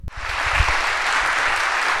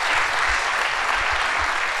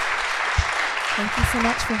Thank you so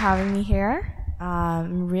much for having me here.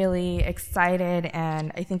 I'm really excited,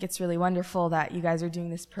 and I think it's really wonderful that you guys are doing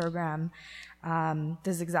this program.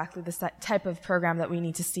 This is exactly the type of program that we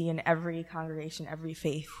need to see in every congregation, every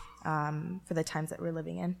faith, for the times that we're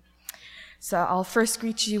living in. So I'll first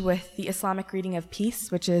greet you with the Islamic greeting of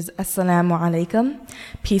peace, which is Assalamu alaikum,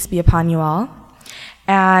 peace be upon you all.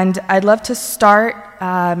 And I'd love to start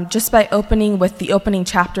just by opening with the opening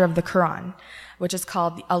chapter of the Quran, which is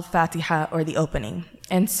called the Al-Fatiha, or the opening.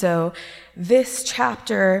 And so this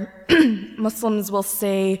chapter, Muslims will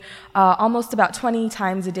say almost about 20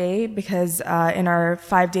 times a day, because in our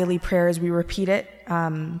 5 daily prayers we repeat it.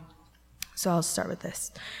 So I'll start with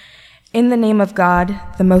this. In the name of God,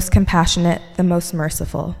 the most compassionate, the most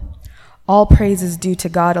merciful. All praise is due to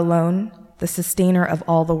God alone, the sustainer of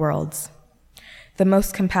all the worlds. The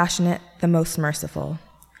most compassionate, the most merciful.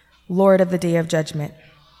 Lord of the day of judgment.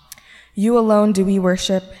 You alone do we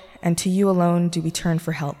worship, and to you alone do we turn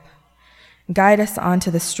for help. Guide us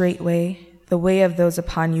onto the straight way, the way of those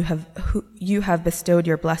upon who you have bestowed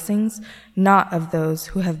your blessings, not of those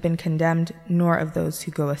who have been condemned, nor of those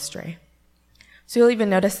who go astray. So you'll even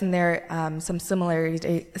notice in there some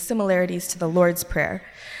similarities to the Lord's Prayer.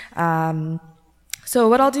 So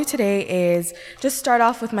what I'll do today is just start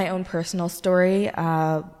off with my own personal story,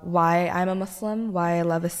 why I'm a Muslim, why I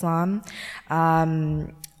love Islam,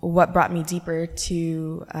 what brought me deeper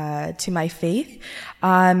to my faith,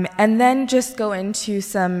 and then just go into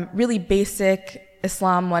some really basic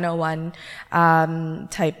Islam 101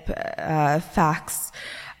 type facts,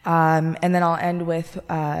 and then I'll end with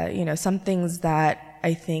some things that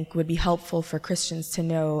I think would be helpful for Christians to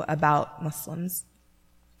know about Muslims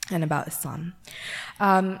and about Islam.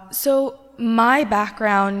 So my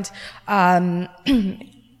background,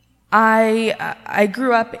 I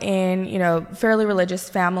grew up in, fairly religious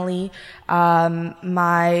family.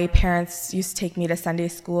 My parents used to take me to Sunday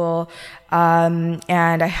school,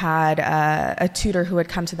 and I had a tutor who would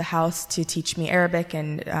come to the house to teach me Arabic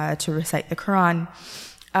and to recite the Quran.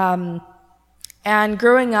 And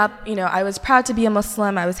growing up, I was proud to be a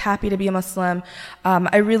Muslim. I was happy to be a Muslim.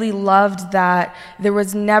 I really loved that there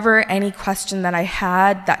was never any question that I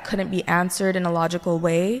had that couldn't be answered in a logical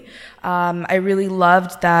way. I really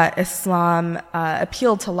loved that Islam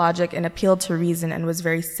appealed to logic and appealed to reason and was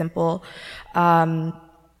very simple. And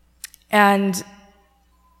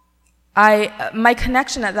my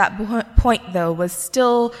connection at that point, though, was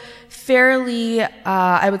still fairly,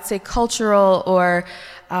 I would say, cultural, or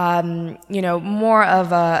more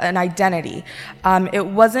of an identity. It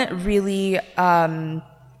wasn't really,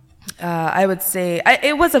 I would say,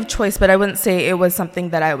 it was of choice, but I wouldn't say it was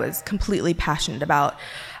something that I was completely passionate about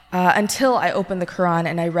until I opened the Quran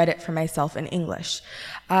and I read it for myself in English.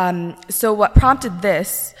 So what prompted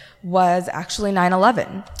this was actually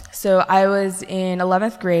 9/11. So I was in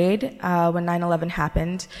 11th grade when 9/11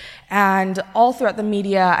 happened, and all throughout the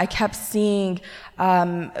media I kept seeing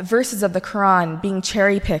verses of the Quran being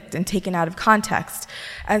cherry-picked and taken out of context.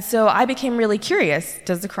 And so I became really curious.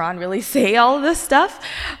 Does the Quran really say all of this stuff?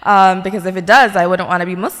 Because if it does, I wouldn't want to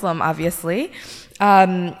be Muslim, obviously.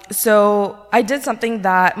 So I did something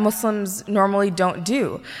that Muslims normally don't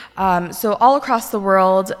do. So all across the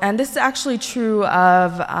world, and this is actually true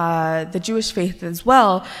of the Jewish faith as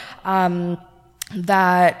well,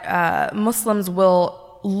 that Muslims will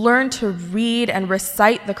learn to read and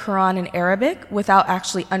recite the Quran in Arabic without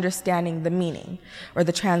actually understanding the meaning or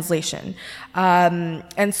the translation.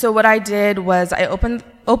 And so what I did was I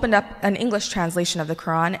opened up an English translation of the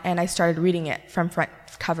Quran, and I started reading it from front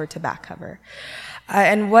cover to back cover.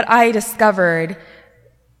 And what I discovered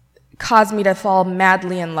caused me to fall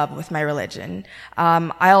madly in love with my religion.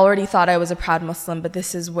 I already thought I was a proud Muslim, but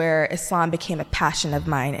this is where Islam became a passion of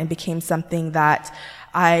mine and became something that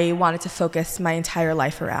I wanted to focus my entire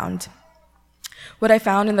life around. What I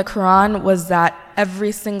found in the Quran was that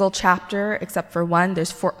every single chapter, except for one,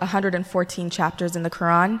 there's 114 chapters in the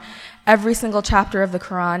Quran, every single chapter of the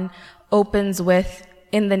Quran opens with,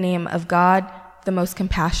 in the name of God, the most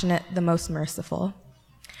compassionate, the most merciful.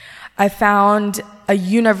 I found a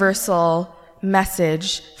universal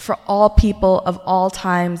message for all people of all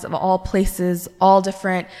times, of all places, all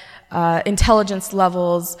different intelligence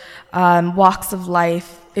levels, walks of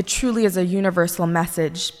life. It truly is a universal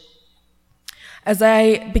message. As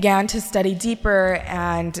I began to study deeper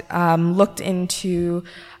and looked into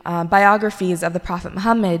biographies of the Prophet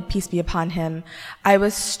Muhammad, peace be upon him, I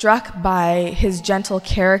was struck by his gentle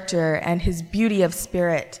character and his beauty of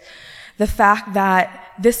spirit. The fact that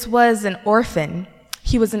this was an orphan.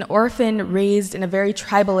 He was an orphan raised in a very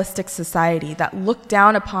tribalistic society that looked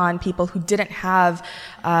down upon people who didn't have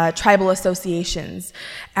tribal associations.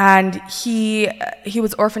 And he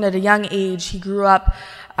was orphaned at a young age. He grew up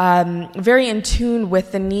very in tune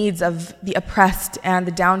with the needs of the oppressed and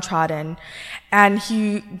the downtrodden. And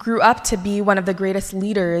he grew up to be one of the greatest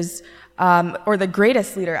leaders, or the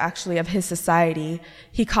greatest leader actually of his society.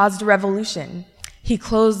 He caused a revolution. He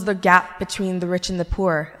closed the gap between the rich and the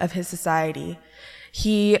poor of his society.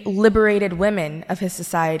 He liberated women of his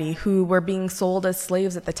society who were being sold as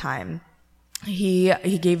slaves at the time. He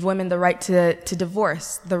gave women the right to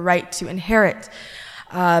divorce, the right to inherit,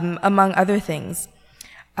 among other things.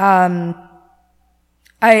 I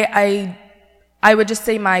would just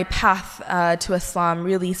say my path to Islam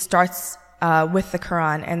really starts with the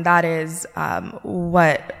Quran, and that is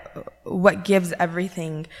what gives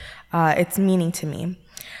everything its meaning to me.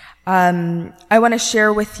 I want to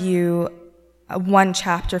share with you one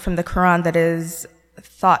chapter from the Quran that is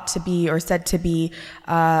thought to be or said to be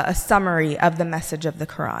a summary of the message of the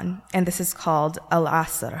Quran, and this is called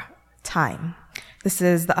Al-Asr, time. This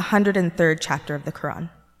is the 103rd chapter of the Quran.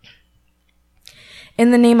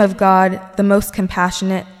 In the name of God, the most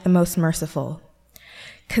compassionate, the most merciful.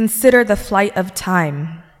 Consider the flight of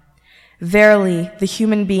time. Verily, the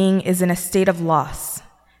human being is in a state of loss,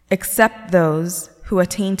 except those who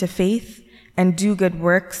attain to faith and do good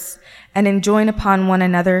works, and enjoin upon one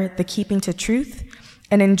another the keeping to truth,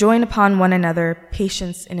 and enjoin upon one another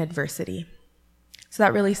patience in adversity. So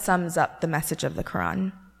that really sums up the message of the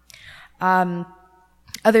Quran.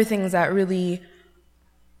 Other things that really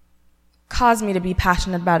caused me to be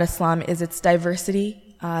passionate about Islam is its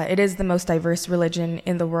diversity. It is the most diverse religion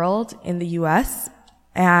in the world, in the US,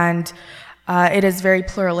 and it is very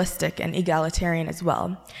pluralistic and egalitarian as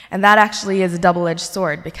well. And that actually is a double-edged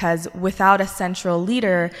sword, because without a central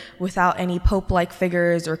leader, without any pope-like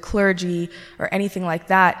figures or clergy or anything like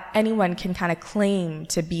that, anyone can kind of claim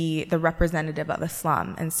to be the representative of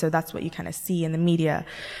Islam. And so that's what you kind of see in the media.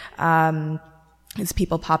 Is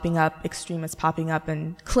people popping up, extremists popping up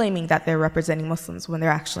and claiming that they're representing Muslims when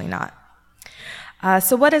they're actually not.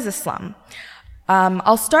 So what is Islam?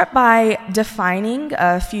 I'll start by defining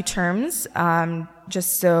a few terms,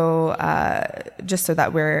 just so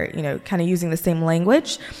that we're, kind of using the same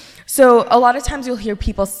language. So a lot of times you'll hear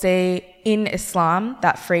people say in Islam,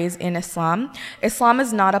 that phrase in Islam. Islam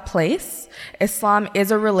is not a place. Islam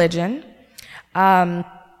is a religion.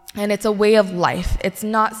 And it's a way of life. It's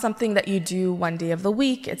not something that you do one day of the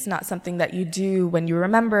week. It's not something that you do when you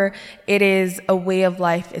remember. It is a way of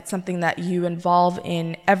life. It's something that you involve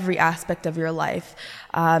in every aspect of your life.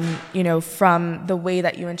 From the way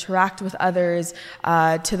that you interact with others,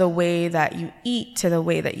 to the way that you eat, to the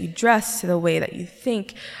way that you dress, to the way that you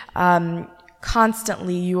think.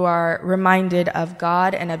 Constantly you are reminded of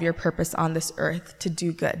God and of your purpose on this earth to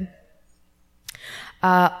do good.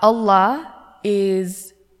 Allah is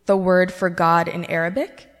the word for God in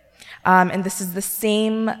Arabic. And this is the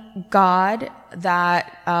same God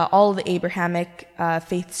that all of the Abrahamic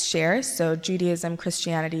faiths share. So Judaism,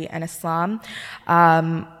 Christianity, and Islam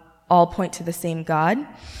all point to the same God.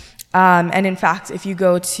 And in fact, if you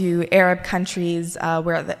go to Arab countries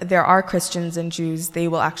where there are Christians and Jews, they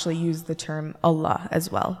will actually use the term Allah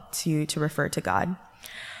as well to refer to God.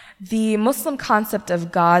 The Muslim concept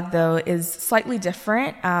of God, though, is slightly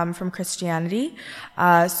different from Christianity.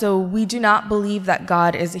 So we do not believe that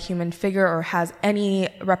God is a human figure or has any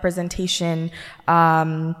representation,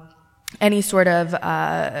 any sort of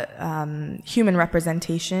human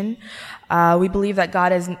representation. We believe that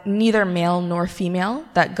God is neither male nor female,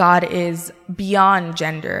 that God is beyond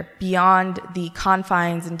gender, beyond the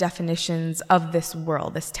confines and definitions of this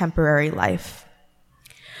world, this temporary life.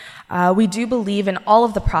 We do believe in all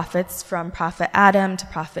of the prophets, from Prophet Adam to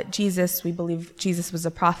Prophet Jesus. We believe Jesus was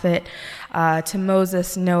a prophet, to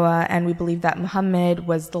Moses, Noah, and we believe that Muhammad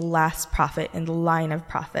was the last prophet in the line of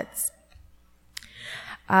prophets.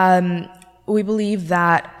 We believe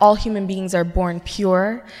that all human beings are born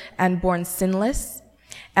pure and born sinless,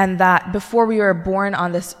 and that before we were born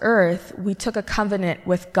on this earth, we took a covenant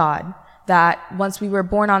with God, that once we were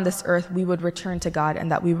born on this earth, we would return to God and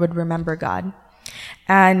that we would remember God.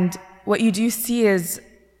 And what you do see is,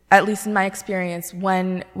 at least in my experience,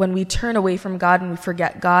 when we turn away from God and we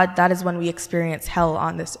forget God, that is when we experience hell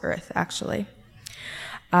on this earth, actually.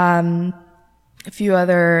 A few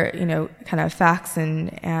other, kind of facts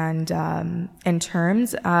and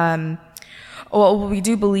terms. Well, we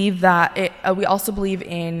do believe that we also believe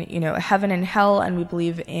in, heaven and hell, and we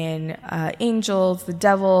believe in angels, the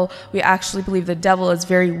devil. We actually believe the devil is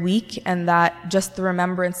very weak, and that just the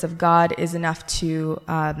remembrance of God is enough to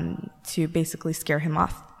basically scare him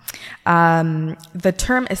off. The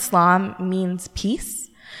term Islam means peace.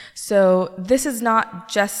 So this is not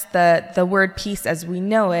just the word peace as we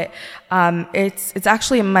know it. It's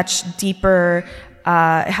actually a much deeper.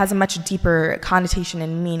 It has a much deeper connotation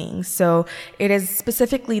and meaning. So it is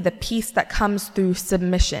specifically the peace that comes through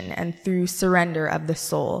submission and through surrender of the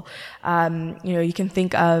soul. You can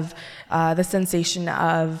think of the sensation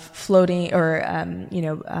of floating or,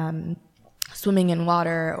 swimming in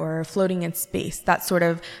water or floating in space, that sort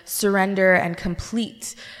of surrender and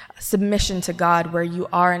complete submission to God, where you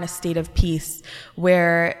are in a state of peace,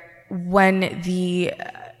 where when the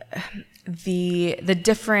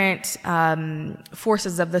different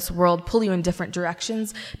forces of this world pull you in different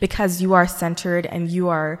directions, because you are centered and you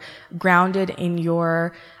are grounded in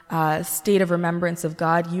your state of remembrance of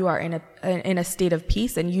God, you are in a state of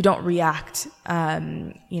peace, and you don't react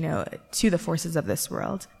to the forces of this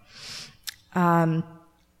world. A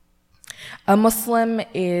Muslim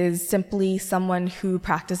is simply someone who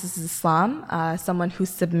practices Islam, someone who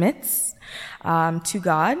submits to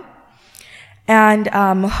God. And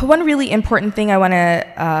one really important thing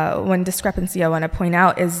one discrepancy I want to point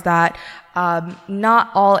out is that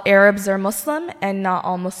not all Arabs are Muslim and not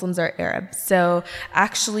all Muslims are Arab. So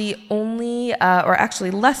actually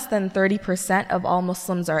actually less than 30% of all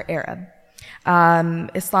Muslims are Arab.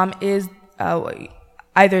 Islam is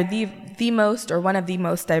either the most or one of the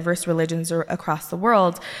most diverse religions across the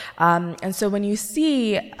world. And so when you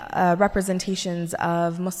see representations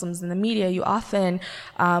of Muslims in the media, you often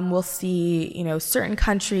will see, certain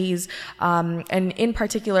countries, and in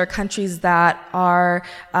particular countries that are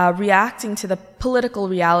reacting to the political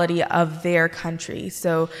reality of their country.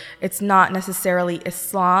 So it's not necessarily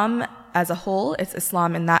Islam as a whole, it's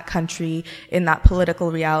Islam in that country, in that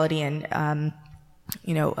political reality, and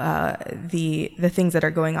the things that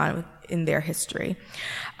are going on in their history.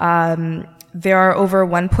 There are over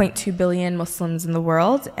 1.2 billion Muslims in the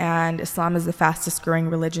world, and Islam is the fastest growing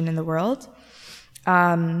religion in the world.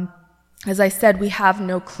 As I said, we have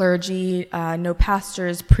no clergy, no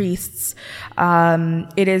pastors, priests.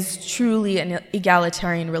 It is truly an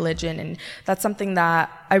egalitarian religion, and that's something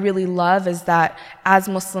that I really love, is that as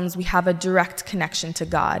Muslims, we have a direct connection to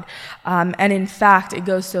God. And in fact, it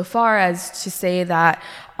goes so far as to say that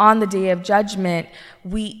on the Day of Judgment,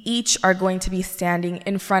 we each are going to be standing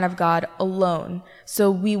in front of God alone. So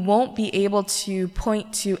we won't be able to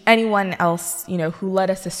point to anyone else, who led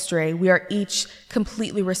us astray. We are each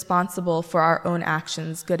completely responsible for our own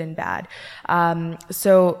actions, good and bad.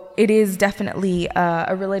 So it is definitely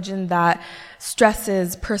a religion that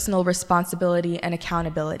stresses personal responsibility and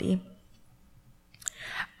accountability.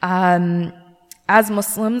 As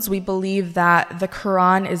Muslims, we believe that the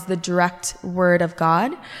Quran is the direct word of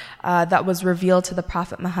God that was revealed to the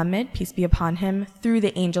Prophet Muhammad, peace be upon him, through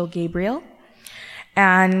the angel Gabriel.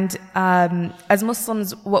 And as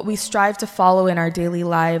Muslims, what we strive to follow in our daily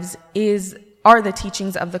lives are the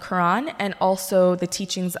teachings of the Quran and also the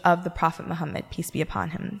teachings of the Prophet Muhammad, peace be upon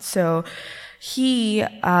him. So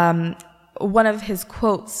one of his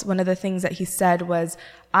quotes, one of the things that he said was,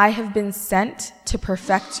 "I have been sent to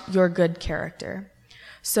perfect your good character."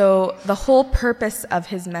 So the whole purpose of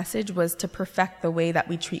his message was to perfect the way that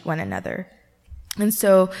we treat one another. And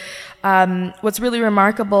so what's really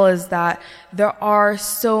remarkable is that there are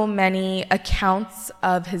so many accounts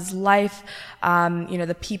of his life,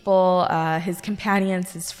 the people, his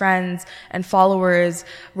companions, his friends, and followers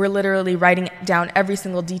were literally writing down every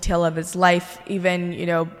single detail of his life, even,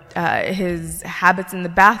 his habits in the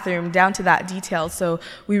bathroom, down to that detail. So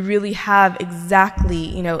we really have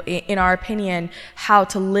exactly, in our opinion, how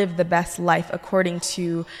to live the best life according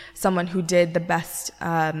to someone who did the best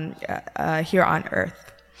here on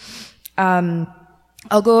earth.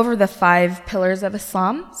 I'll go over the 5 pillars of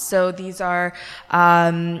Islam. So these are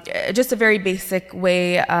just a very basic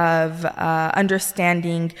way of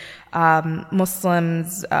understanding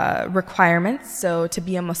Muslims' requirements. So to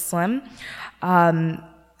be a Muslim,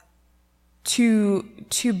 to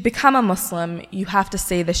become a Muslim, you have to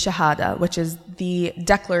say the Shahada, which is the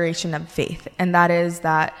declaration of faith. And that is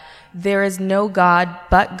that there is no God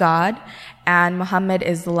but God, and Muhammad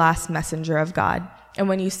is the last messenger of God. And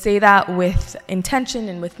when you say that with intention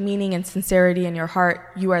and with meaning and sincerity in your heart,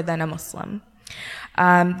 you are then a Muslim.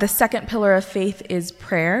 The second pillar of faith is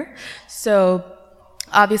prayer. So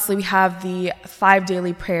Obviously, we have the 5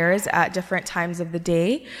 daily prayers at different times of the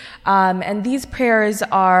day. And these prayers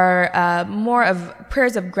are more of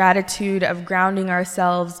prayers of gratitude, of grounding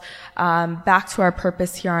ourselves back to our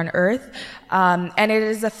purpose here on earth. And it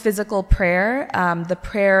is a physical prayer. The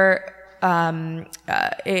prayer,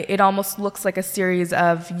 it almost looks like a series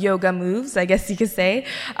of yoga moves, I guess you could say.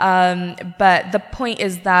 But the point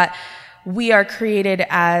is that we are created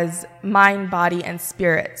as mind, body, and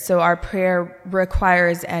spirit. So our prayer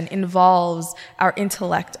requires and involves our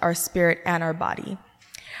intellect, our spirit, and our body.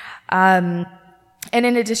 And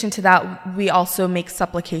in addition to that, we also make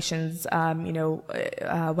supplications.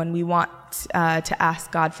 When we want to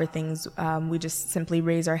ask God for things, we just simply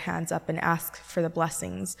raise our hands up and ask for the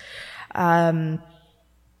blessings. The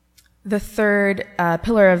third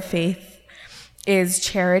pillar of faith is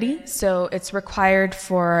charity. So it's required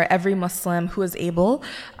for every Muslim who is able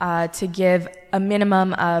to give a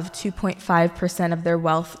minimum of 2.5% of their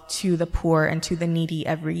wealth to the poor and to the needy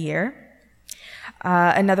every year.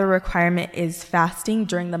 Another requirement is fasting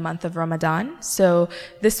during the month of Ramadan. So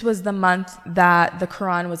this was the month that the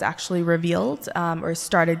Quran was actually revealed, or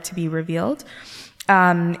started to be revealed.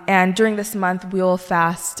 And during this month, we will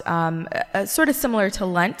fast, sort of similar to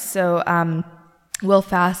Lent. So, we'll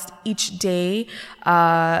fast each day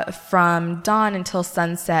from dawn until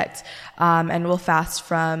sunset, and we'll fast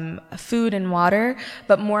from food and water.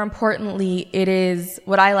 But more importantly, it is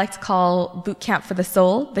what I like to call boot camp for the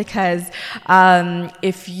soul, because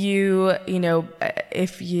if you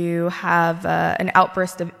have an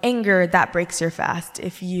outburst of anger, that breaks your fast.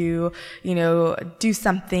 If you do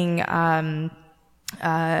something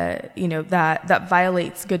that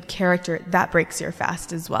violates good character, that breaks your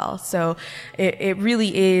fast as well. So it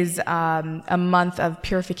really is a month of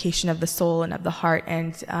purification of the soul and of the heart,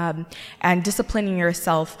 and disciplining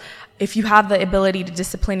yourself. If you have the ability to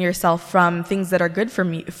discipline yourself from things that are good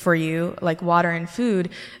for you, like water and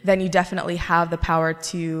food, then you definitely have the power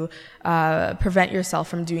to prevent yourself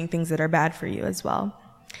from doing things that are bad for you as well.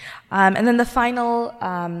 And then the final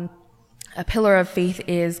a pillar of faith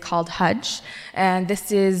is called Hajj, and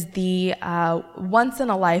this is the once in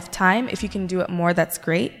a lifetime. If you can do it more, that's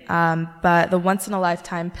great. But the once in a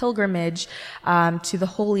lifetime pilgrimage to the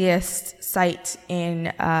holiest site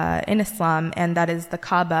in Islam, and that is the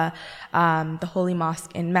Kaaba, the holy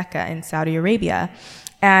mosque in Mecca in Saudi Arabia.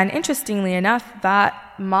 And interestingly enough,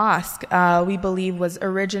 that mosque we believe was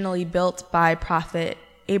originally built by Prophet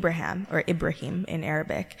Abraham, or Ibrahim in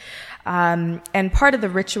Arabic. And part of the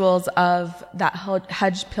rituals of that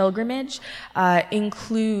Hajj pilgrimage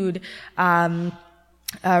include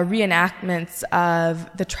reenactments of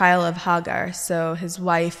the trial of Hagar. So his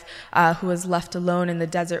wife, who was left alone in the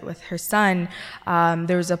desert with her son,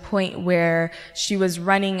 there was a point where she was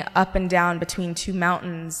running up and down between 2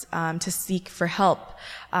 mountains to seek for help.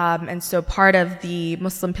 And so part of the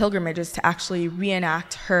Muslim pilgrimage is to actually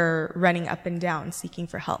reenact her running up and down, seeking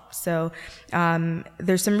for help. So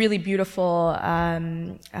there's some really beautiful,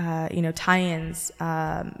 tie-ins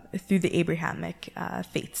through the Abrahamic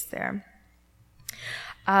faiths there.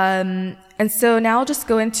 And so now I'll just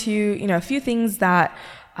go into, a few things that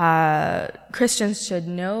Christians should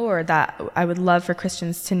know, or that I would love for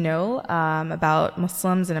Christians to know about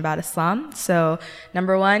Muslims and about Islam. So,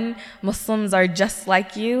 number 1, Muslims are just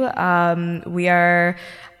like you. We are,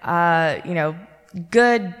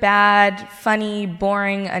 good, bad, funny,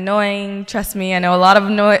 boring, annoying. Trust me, I know a lot of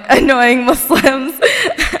annoying Muslims.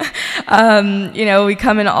 We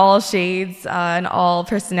come in all shades and all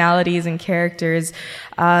personalities and characters.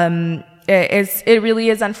 It really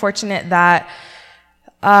is unfortunate that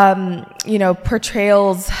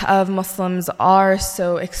portrayals of Muslims are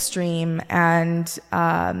so extreme, and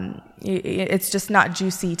it's just not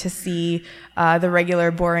juicy to see the regular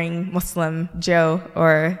boring Muslim Joe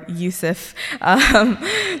or Yusuf.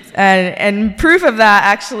 And proof of that,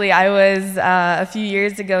 actually, I was a few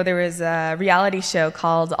years ago, there was a reality show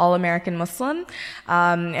called All American Muslim,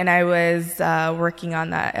 and I was working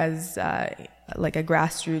on that as like a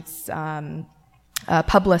grassroots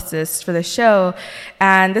publicist for the show.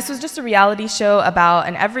 And this was just a reality show about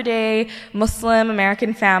an everyday Muslim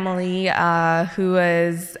American family who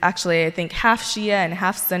was actually, I think, half Shia and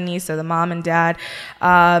half Sunni, so the mom and dad.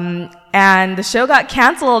 And the show got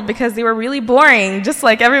canceled because they were really boring, just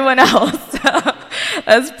like everyone else.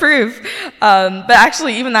 That's proof. But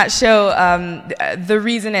actually, even that show, the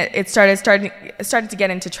reason it started to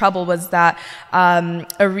get into trouble was that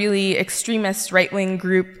a really extremist right-wing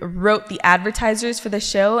group wrote the advertisers for the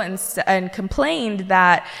show and complained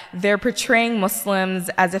that they're portraying Muslims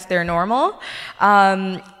as if they're normal.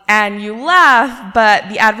 And you laugh, but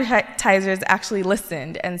the advertisers actually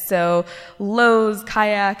listened. And so Lowe's,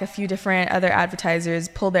 Kayak, a few different other advertisers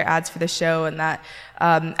pulled their ads for the show, and that,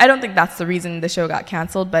 I don't think that's the reason the show got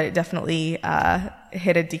canceled, but it definitely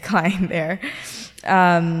hit a decline there.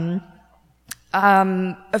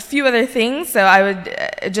 A few other things. So I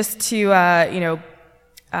would, just to,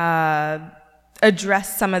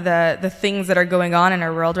 address some of the things that are going on in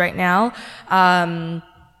our world right now, I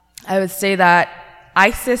would say that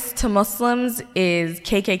ISIS to Muslims is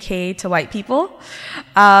KKK to white people.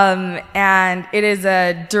 And it is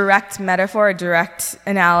a direct metaphor, a direct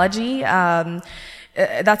analogy.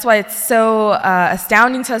 That's why it's so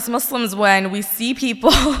astounding to us Muslims when we see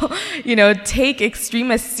people, take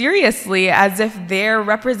extremists seriously as if they're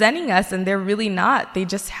representing us, and they're really not.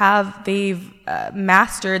 They've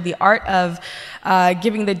mastered the art of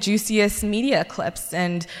giving the juiciest media clips.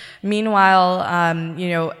 And meanwhile,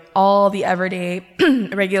 all the everyday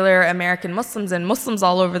regular American Muslims and Muslims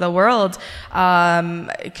all over the world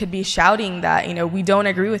could be shouting that, we don't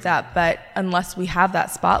agree with that. But unless we have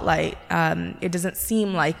that spotlight, it doesn't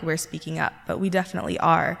seem like we're speaking up, but we definitely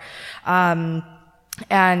are. And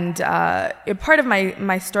part of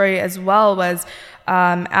my story as well was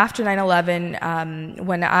after 9/11,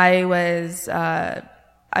 when I was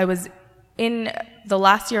in the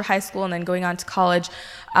last year of high school and then going on to college.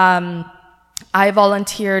 I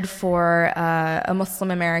volunteered for a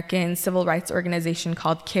Muslim American civil rights organization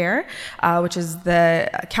called CARE, which is the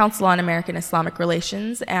Council on American Islamic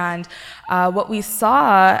Relations. And what we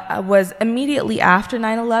saw was immediately after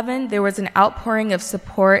 9/11, there was an outpouring of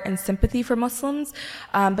support and sympathy for Muslims.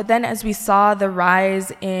 But then as we saw the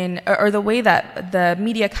rise in, or the way that the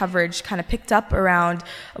media coverage kind of picked up around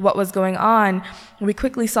what was going on, we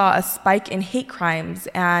quickly saw a spike in hate crimes.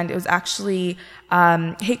 And it was actually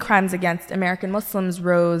hate crimes against American Muslims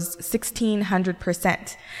rose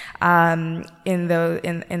 1,600% in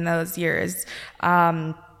those years,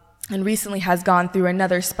 and recently has gone through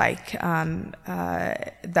another spike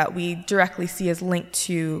that we directly see as linked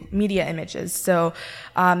to media images. So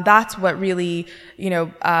that's what really,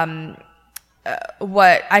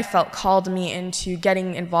 what I felt called me into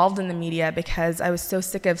getting involved in the media, because I was so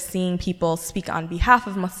sick of seeing people speak on behalf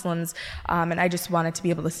of Muslims, and I just wanted to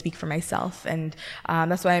be able to speak for myself. And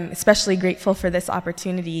that's why I'm especially grateful for this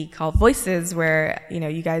opportunity called Voices, where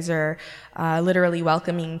you guys are literally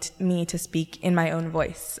welcoming me to speak in my own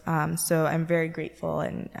voice. So I'm very grateful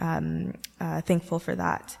and thankful for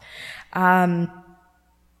that.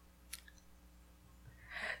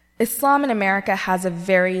 Islam in America has a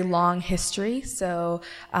very long history, so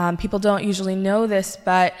people don't usually know this,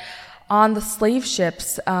 but on the slave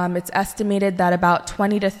ships, it's estimated that about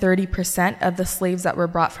 20 to 30% of the slaves that were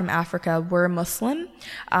brought from Africa were Muslim,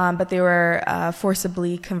 but they were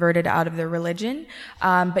forcibly converted out of their religion.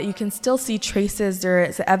 But you can still see traces. There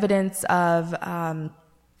is evidence of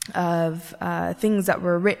things that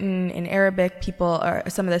were written in Arabic.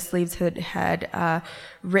 Some of the slaves had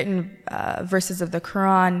written verses of the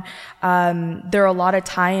Quran. There are a lot of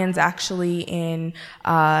tie-ins actually in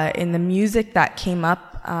the music that came up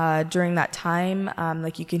during that time.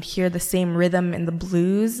 Like you can hear the same rhythm in the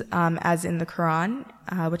blues as in the Quran,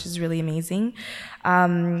 which is really amazing.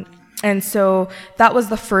 And so that was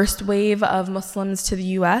the first wave of Muslims to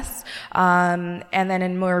the U.S. And then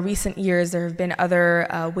in more recent years, there have been other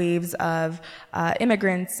waves of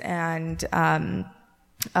immigrants and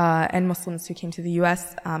Muslims who came to the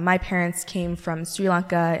U.S. My parents came from Sri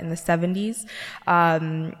Lanka in the 70s.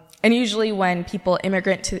 And usually when people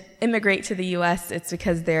immigrate to the U.S., it's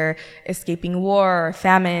because they're escaping war or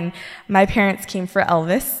famine. My parents came for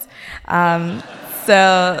Elvis.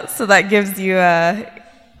 So that gives you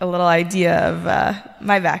a little idea of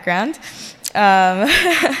my background.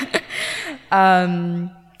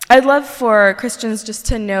 I'd love for Christians just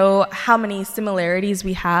to know how many similarities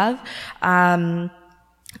we have.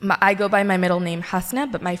 I go by my middle name Hasna,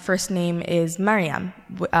 but my first name is Maryam,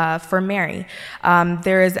 for Mary.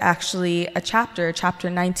 There is actually a chapter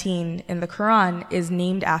 19 in the Quran is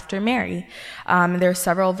named after Mary. There are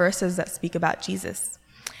several verses that speak about Jesus.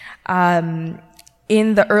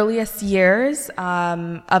 In the earliest years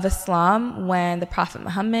of Islam, when the Prophet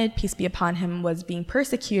Muhammad, peace be upon him, was being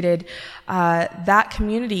persecuted,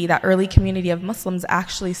 that early community of Muslims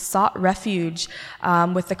actually sought refuge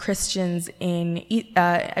with the Christians in,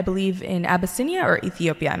 I believe, in Abyssinia or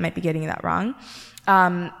Ethiopia. I might be getting that wrong.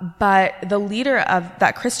 But the leader of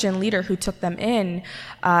that Christian leader who took them in,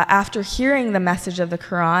 after hearing the message of the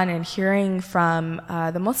Quran and hearing from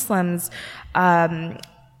the Muslims,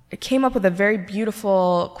 came up with a very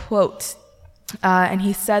beautiful quote. And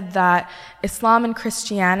he said that Islam and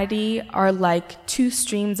Christianity are like two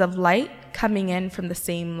streams of light coming in from the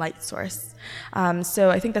same light source. So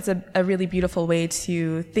I think that's a really beautiful way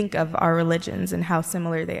to think of our religions and how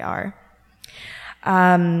similar they are.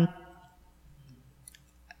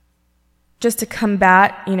 Just to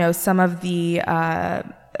combat, some of the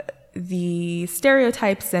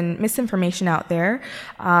stereotypes and misinformation out there,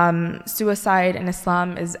 suicide in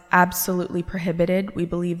Islam is absolutely prohibited. We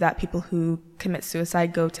believe that people who commit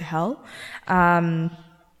suicide go to hell.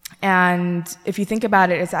 And if you think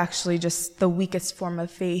about it, it's actually just the weakest form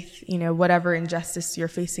of faith, whatever injustice you're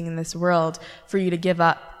facing in this world, for you to give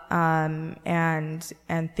up and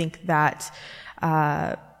think that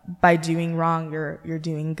by doing wrong, you're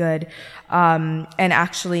doing good. And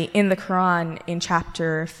actually, in the Quran, in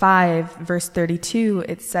chapter 5, verse 32,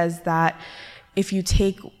 it says that if you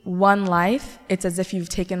take one life, it's as if you've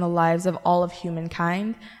taken the lives of all of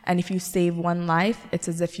humankind. And if you save one life, it's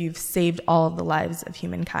as if you've saved all of the lives of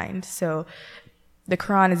humankind. So the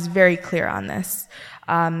Quran is very clear on this.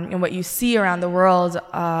 And what you see around the world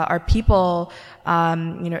are people,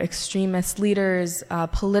 extremist leaders,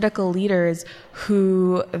 political leaders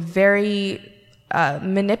who very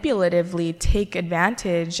manipulatively take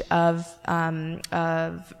advantage of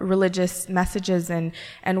religious messages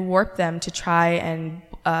and warp them to try and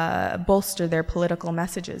bolster their political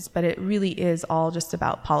messages. But it really is all just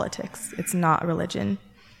about politics. It's not religion.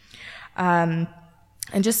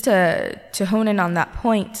 And just to hone in on that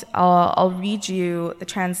point, I'll read you the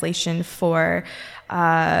translation for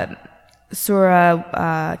Surah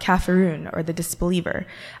Kafirun, or the disbeliever.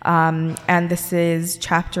 And this is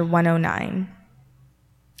chapter 109.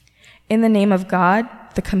 In the name of God,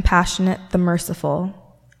 the compassionate, the merciful.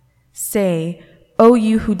 Say, O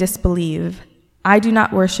you who disbelieve, I do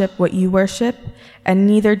not worship what you worship, and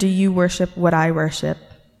neither do you worship what I worship.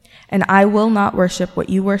 And I will not worship what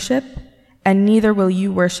you worship, and neither will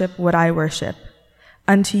you worship what I worship.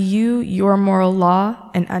 Unto you your moral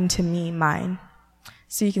law, and unto me mine.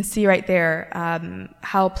 So you can see right there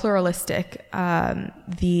how pluralistic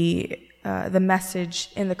the message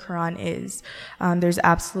in the Quran is. There's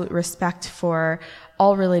absolute respect for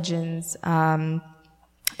all religions, and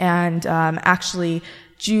actually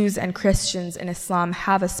Jews and Christians in Islam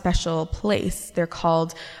have a special place.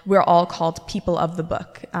 We're all called people of the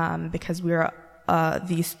book, because we're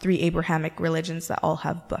these three Abrahamic religions that all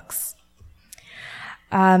have books.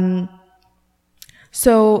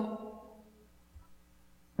 So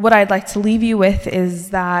what I'd like to leave you with is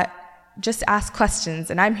that just ask questions,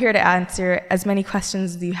 and I'm here to answer as many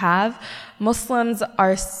questions as you have. Muslims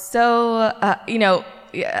are so,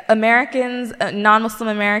 Americans, non-Muslim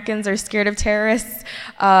Americans are scared of terrorists.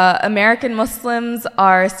 American Muslims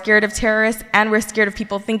are scared of terrorists, and we're scared of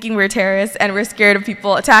people thinking we're terrorists, and we're scared of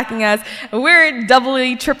people attacking us. We're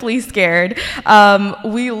doubly, triply scared.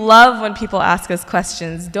 We love when people ask us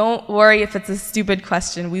questions. Don't worry if it's a stupid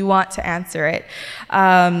question. We want to answer it.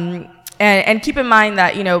 And keep in mind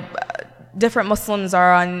that, different Muslims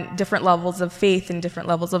are on different levels of faith and different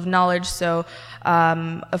levels of knowledge. So,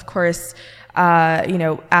 of course,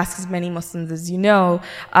 ask as many Muslims as you know.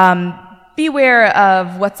 Beware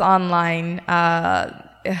of what's online.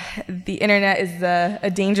 The internet is a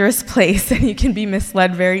dangerous place, and you can be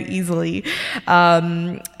misled very easily.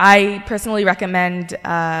 I personally recommend,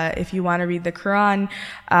 if you want to read the Quran,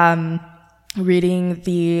 reading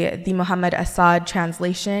the Muhammad Asad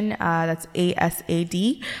translation, that's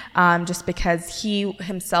ASAD, just because he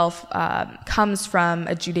himself comes from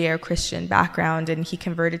a Judeo-Christian background, and he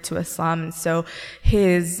converted to Islam, and so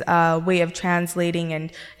his way of translating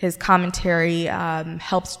and his commentary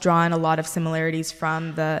helps draw in a lot of similarities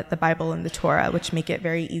from the Bible and the Torah, which make it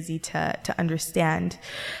very easy to understand.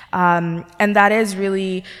 And that is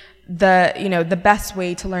really the best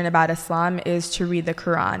way to learn about Islam is to read the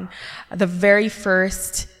Quran. The very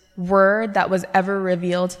first word that was ever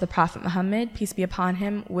revealed to the Prophet Muhammad, peace be upon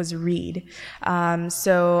him, was read.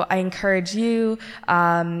 So I encourage you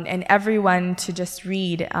and everyone to just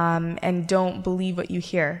read and don't believe what you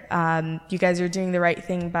hear. You guys are doing the right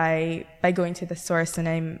thing by going to the source, and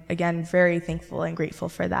I'm again very thankful and grateful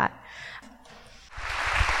for that.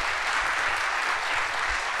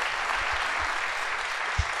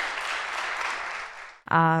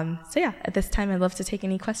 At this time, I'd love to take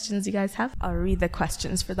any questions you guys have. I'll read the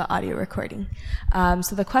questions for the audio recording.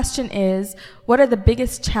 So the question is, what are the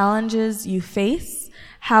biggest challenges you face?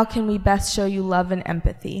 How can we best show you love and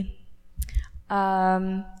empathy?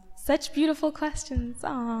 Such beautiful questions.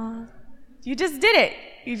 Aww. You just did it.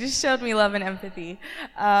 You just showed me love and empathy.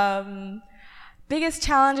 Biggest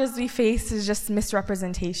challenges we face is just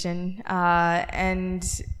misrepresentation. And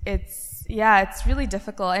it's, it's really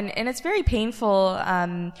difficult, and it's very painful.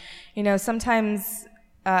 Sometimes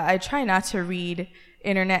I try not to read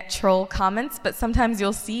internet troll comments, but sometimes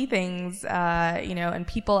you'll see things, and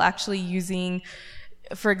people actually using,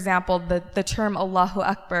 for example, the term Allahu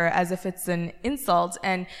Akbar as if it's an insult,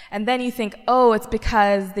 and then you think, oh, it's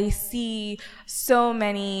because they see so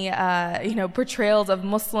many, portrayals of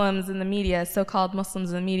Muslims in the media, so-called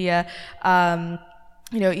Muslims in the media,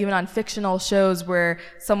 even on fictional shows where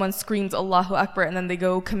someone screams Allahu Akbar and then they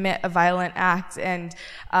go commit a violent act, and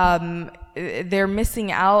they're missing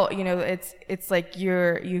out. It's like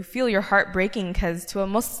you feel your heart breaking, because to a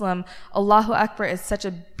Muslim, Allahu Akbar is such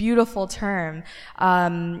a beautiful term.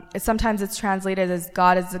 Sometimes it's translated as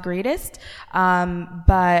God is the greatest,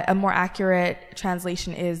 but a more accurate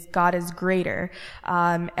translation is God is greater.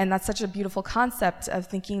 And that's such a beautiful concept of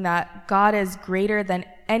thinking that God is greater than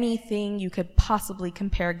anything you could possibly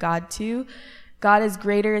compare God to. God is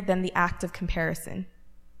greater than the act of comparison.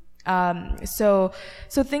 So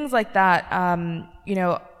things like that,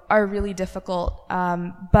 are really difficult.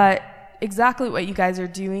 But exactly what you guys are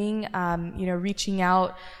doing, reaching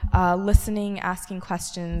out, listening, asking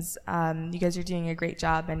questions, you guys are doing a great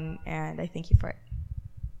job, and I thank you for it.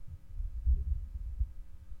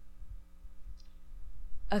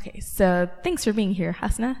 Okay, so thanks for being here,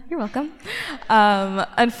 Hasna. You're welcome.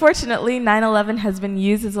 Unfortunately, 9/11 has been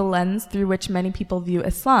used as a lens through which many people view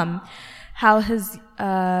Islam. How has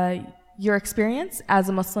your experience as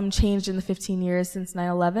a Muslim changed in the 15 years since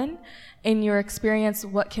 9/11? In your experience,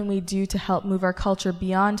 what can we do to help move our culture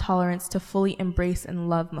beyond tolerance to fully embrace and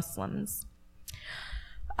love Muslims?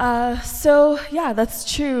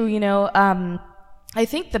 That's true. I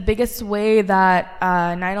think the biggest way that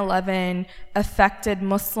 9/11 affected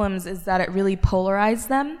Muslims is that it really polarized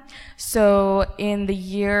them. So in the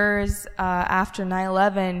years after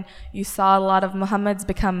 9/11, you saw a lot of Muhammads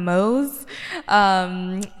become Mohs,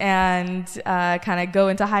 and kind of go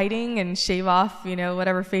into hiding and shave off,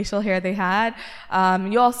 whatever facial hair they had.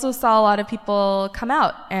 You also saw a lot of people come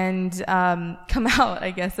out,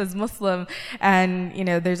 I guess, as Muslim. And,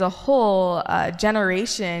 there's a whole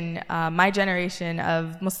generation, my generation,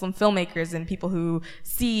 of Muslim filmmakers and people who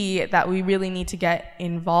see that we really need to get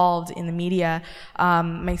involved in the media.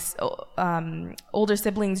 My older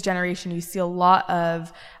siblings' generation, you see a lot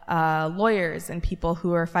of lawyers and people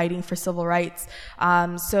who are fighting for civil rights.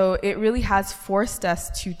 So it really has forced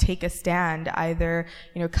us to take a stand, either,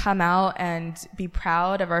 come out and be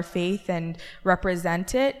proud of our faith and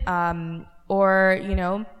represent it, or,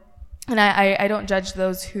 and I don't judge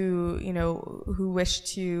those who wish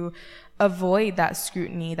to avoid that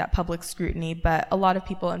scrutiny, that public scrutiny, but a lot of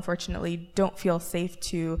people, unfortunately, don't feel safe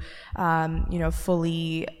to,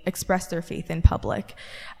 fully express their faith in public.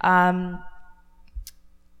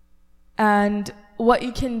 And what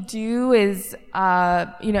you can do is,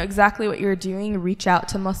 exactly what you're doing. Reach out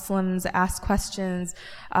to Muslims, ask questions,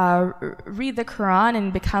 read the Quran,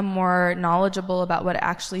 and become more knowledgeable about what it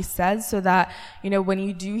actually says, so that, when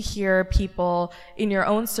you do hear people in your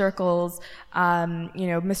own circles,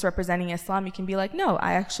 misrepresenting Islam, you can be like, no,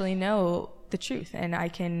 I actually know the truth, and I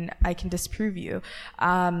can disprove you.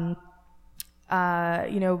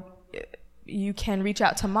 You can reach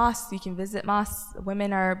out to mosques, you can visit mosques.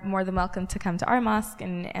 Women are more than welcome to come to our mosque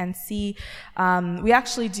and see. We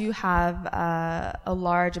actually do have a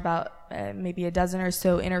large, about maybe a dozen or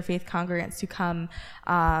so interfaith congregants who come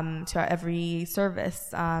to our every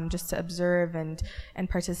service, just to observe and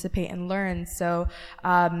participate and learn. So,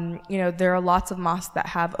 there are lots of mosques that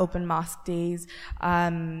have open mosque days.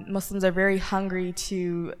 Muslims are very hungry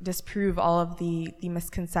to disprove all of the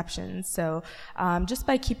misconceptions. So, just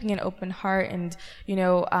by keeping an open heart and,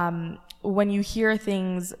 when you hear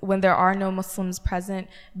things, when there are no Muslims present,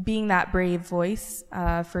 being that brave voice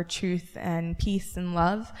for truth and peace and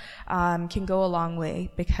love can go a long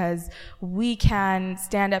way, because we can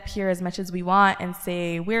stand up here as much as we want and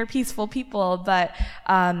say we're peaceful people, but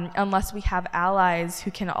unless we have allies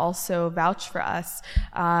who can also vouch for us,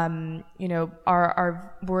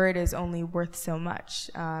 our word is only worth so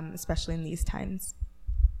much, especially in these times.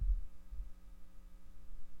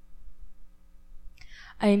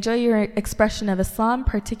 I enjoy your expression of Islam,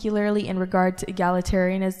 particularly in regard to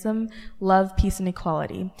egalitarianism, love, peace, and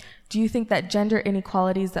equality. Do you think that gender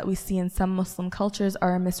inequalities that we see in some Muslim cultures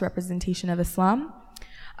are a misrepresentation of Islam?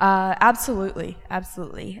 Absolutely.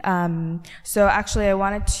 So actually, I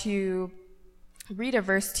wanted to read a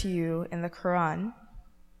verse to you in the Quran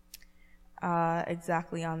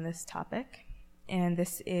exactly on this topic. And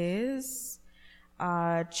this is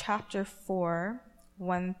chapter 4,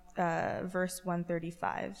 verse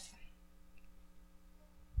 135.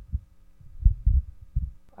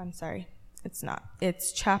 I'm sorry. it's not.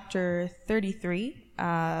 It's chapter 33,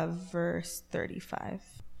 verse 35.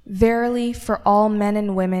 Verily, for all men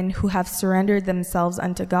and women who have surrendered themselves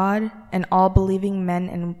unto God, and all believing men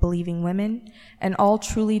and believing women, and all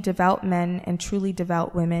truly devout men and truly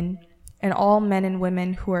devout women, and all men and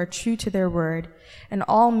women who are true to their word, and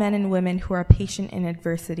all men and women who are patient in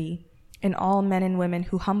adversity, and all men and women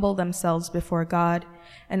who humble themselves before God,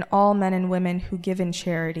 and all men and women who give in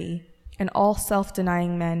charity, and all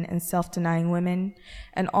self-denying men and self-denying women,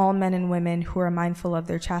 and all men and women who are mindful of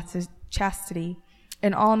their chastity,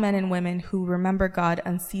 and all men and women who remember God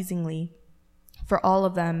unceasingly. For all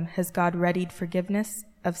of them has God readied forgiveness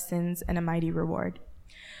of sins and a mighty reward.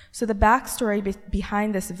 So the backstory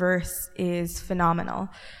behind this verse is phenomenal.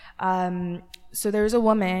 So there's a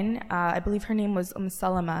woman, I believe her name was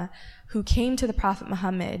Salama, who came to the Prophet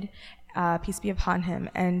Muhammad, peace be upon him,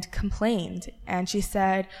 and complained. And she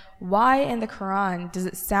said, why in the Quran does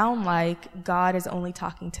it sound like God is only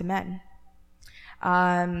talking to men?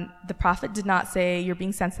 The Prophet did not say, you're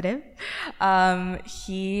being sensitive.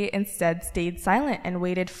 He instead stayed silent and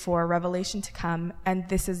waited for revelation to come, and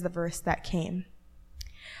this is the verse that came.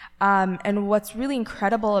 And what's really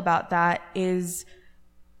incredible about that is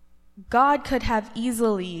God could have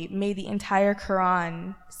easily made the entire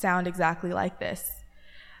Quran sound exactly like this.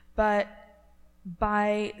 But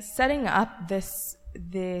by setting up this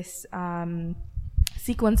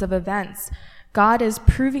sequence of events, God is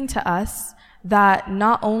proving to us that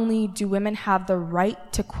not only do women have the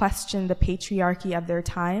right to question the patriarchy of their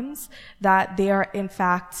times, that they are in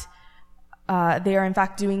fact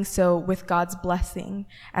doing so with God's blessing.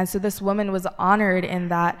 And so this woman was honored in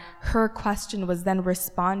that her question was then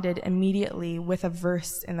responded immediately with a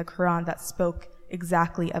verse in the Quran that spoke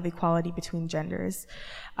exactly of equality between genders.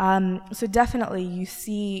 So definitely you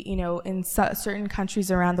see, in certain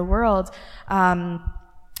countries around the world,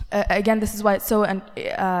 again, this is why it's so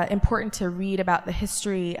important to read about the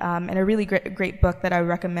history. And a really great book that I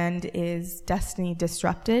recommend is Destiny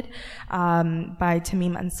Disrupted by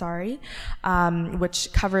Tamim Ansari,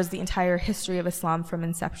 which covers the entire history of Islam from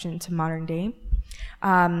inception to modern day.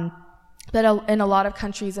 But in a lot of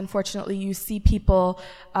countries, unfortunately, you see people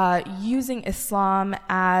using Islam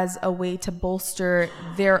as a way to bolster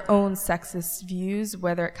their own sexist views,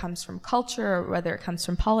 whether it comes from culture or whether it comes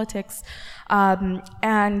from politics.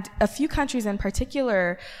 And a few countries in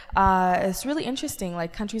particular, it's really interesting,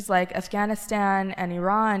 like countries like Afghanistan and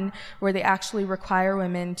Iran, where they actually require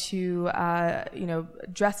women to,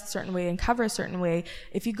 dress a certain way and cover a certain way.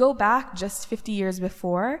 If you go back just 50 years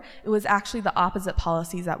before, it was actually the opposite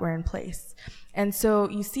policies that were in place. And so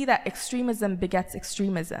you see that extremism begets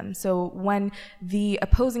extremism. So when the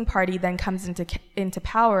opposing party then comes into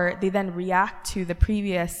power, they then react to the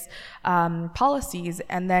previous policies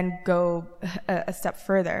and then go a step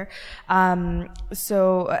further. And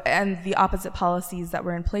the opposite policies that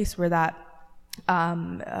were in place were that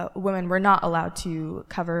women were not allowed to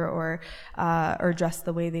cover or dress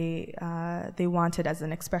the way they wanted as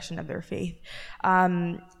an expression of their faith.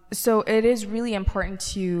 So it is really important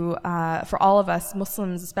for all of us,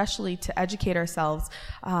 Muslims especially, to educate ourselves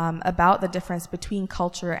about the difference between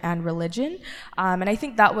culture and religion. And I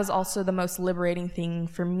think that was also the most liberating thing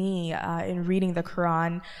for me in reading the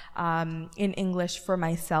Quran in English for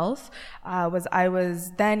myself, was I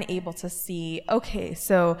was then able to see, okay,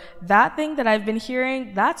 so that thing that I've been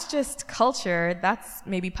hearing, that's just culture. That's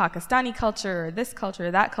maybe Pakistani culture or this culture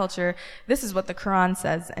or that culture. This is what the Quran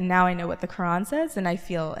says, and now I know what the Quran says, and I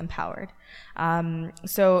feel empowered.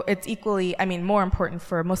 So it's equally, more important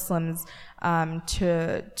for Muslims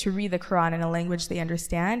to read the Quran in a language they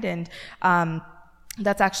understand, and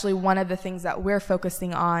that's actually one of the things that we're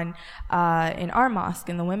focusing on in our mosque,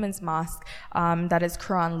 in the women's mosque, that is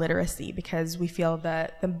Quran literacy, because we feel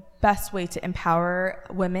that the best way to empower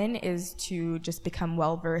women is to just become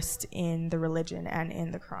well-versed in the religion and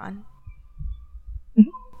in the Quran.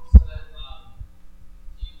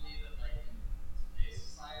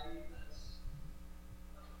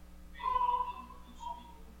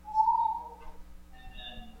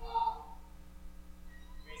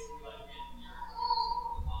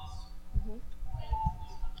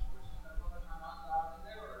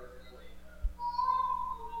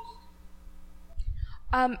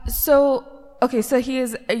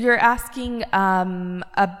 You're asking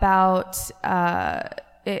about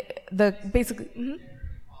basically. Mm-hmm.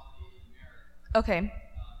 Okay.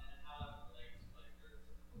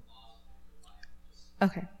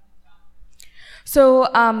 Okay. So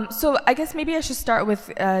I guess maybe I should start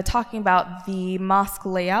with talking about the mosque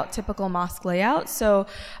layout, typical mosque layout. So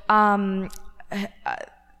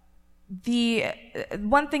the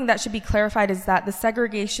one thing that should be clarified is that the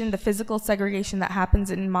segregation, the physical segregation that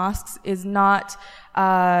happens in mosques is not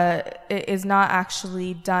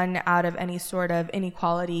actually done out of any sort of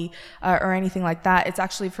inequality or anything like that. It's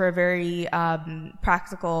actually for a very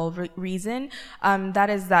practical reason. That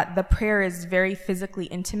is that the prayer is very physically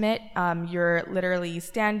intimate. You're literally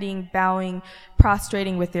standing, bowing,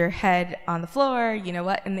 prostrating with your head on the floor,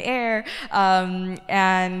 in the air,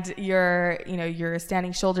 and you're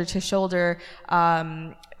standing shoulder to shoulder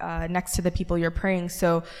next to the people you're praying.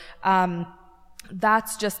 So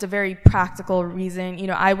that's just a very practical reason.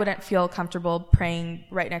 I wouldn't feel comfortable praying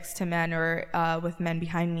right next to men or with men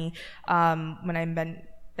behind me when I'm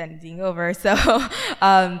bending over. So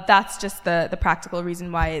that's just the practical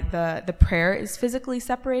reason why the prayer is physically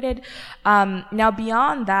separated. Now,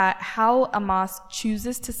 beyond that, how a mosque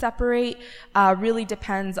chooses to separate really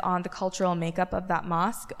depends on the cultural makeup of that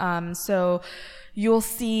mosque. So you'll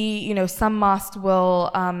see, some mosques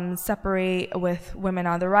will separate with women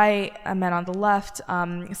on the right, men on the left.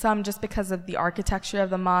 Some, just because of the architecture of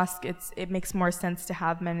the mosque, it makes more sense to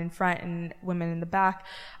have men in front and women in the back,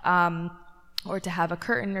 or to have a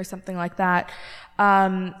curtain or something like that.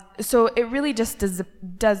 So it really just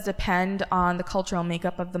does depend on the cultural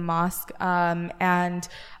makeup of the mosque.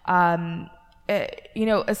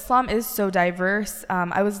 Islam is so diverse.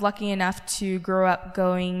 I was lucky enough to grow up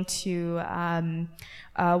going to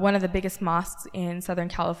one of the biggest mosques in Southern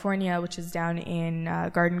California, which is down in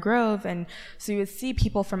Garden Grove. And so you would see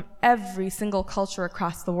people from every single culture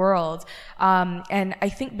across the world. And I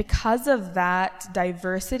think because of that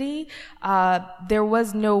diversity, there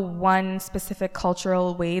was no one specific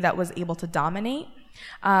cultural way that was able to dominate.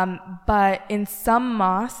 But in some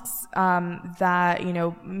mosques that,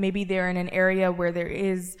 maybe they're in an area where there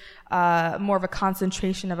is more of a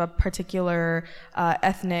concentration of a particular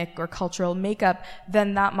ethnic or cultural makeup,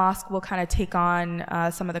 then that mosque will kind of take on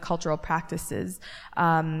some of the cultural practices.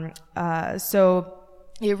 So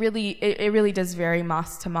it really does vary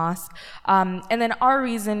mosque to mosque. And then our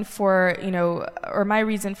reason for, or my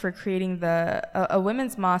reason for creating a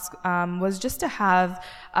women's mosque was just to have,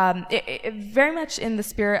 it very much in the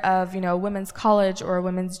spirit of, women's college or a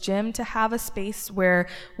women's gym, to have a space where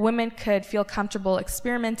women could feel comfortable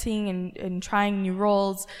experimenting and trying new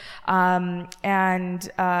roles,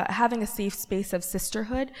 and having a safe space of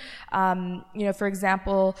sisterhood. For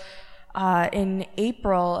example, in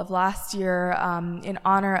April of last year, in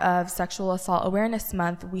honor of Sexual Assault Awareness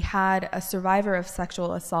Month, we had a survivor of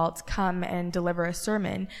sexual assault come and deliver a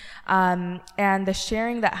sermon. And the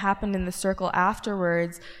sharing that happened in the circle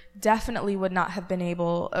afterwards definitely would not have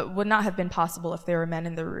been possible if there were men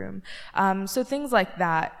in the room. So things like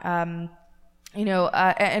that.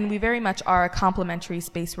 And we very much are a complementary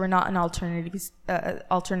space. We're not an alternative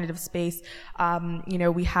space.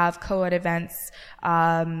 We have co-ed events,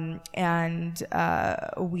 and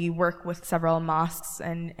we work with several mosques,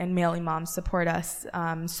 and male imams support us.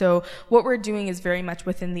 So what we're doing is very much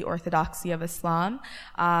within the orthodoxy of Islam,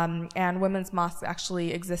 and women's mosques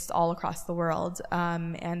actually exist all across the world,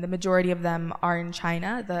 and the majority of them are in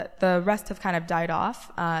China. The rest have kind of died off,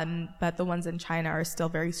 but the ones in China are still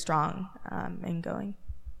very strong and going.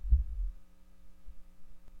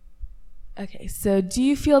 Okay, so do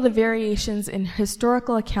you feel the variations in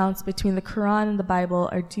historical accounts between the Quran and the Bible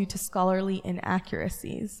are due to scholarly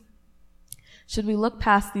inaccuracies? Should we look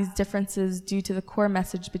past these differences due to the core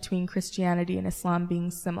message between Christianity and Islam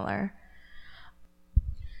being similar?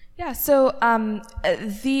 Yeah, so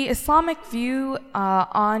the Islamic view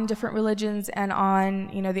on different religions and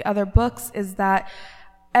on, the other books is that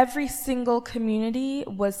every single community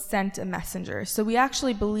was sent a messenger. So we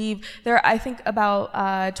actually believe there are, I think,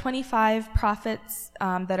 about 25 prophets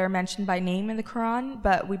that are mentioned by name in the Quran,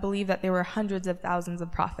 but we believe that there were hundreds of thousands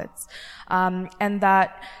of prophets. And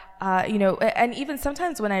that, and even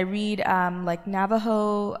sometimes when I read like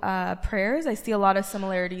Navajo prayers, I see a lot of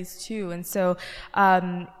similarities too. And so,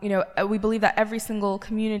 we believe that every single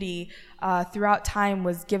community throughout time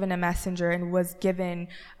was given a messenger and was given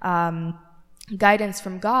guidance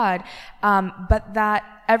from God, but that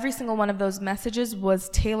every single one of those messages was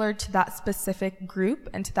tailored to that specific group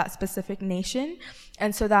and to that specific nation.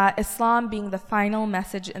 And so that Islam, being the final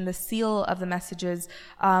message and the seal of the messages,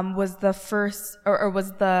 was the first, or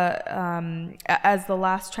was the, as the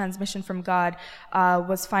last transmission from God,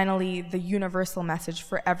 was finally the universal message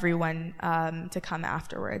for everyone to come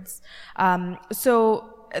afterwards.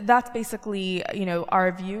 So that's basically,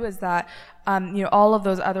 our view is that, all of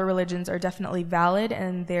those other religions are definitely valid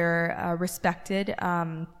and they're respected.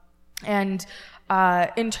 And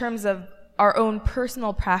in terms of our own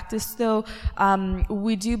personal practice, though,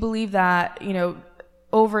 we do believe that,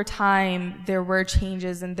 over time, there were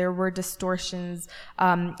changes and there were distortions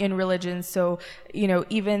in religion. So,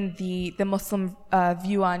 even the Muslim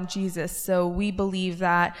view on Jesus. So we believe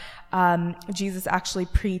that Jesus actually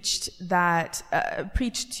preached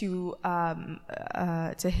to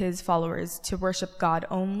his followers to worship God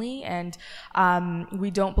only, and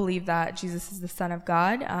we don't believe that Jesus is the Son of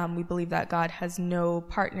God. We believe that God has no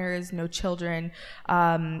partners, no children,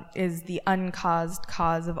 is the uncaused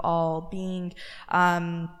cause of all being.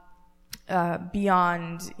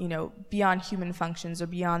 Beyond human functions or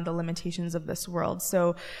beyond the limitations of this world.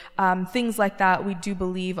 So things like that we do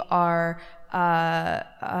believe are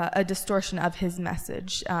a distortion of his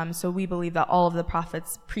message. So we believe that all of the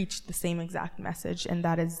prophets preached the same exact message, and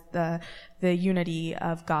that is the unity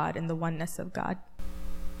of God and the oneness of God.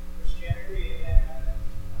 Christianity and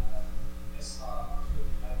Islam.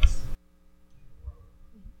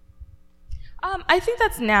 I think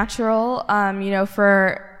that's natural,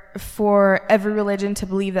 for every religion to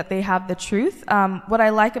believe that they have the truth. What I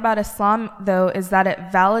like about Islam, though, is that it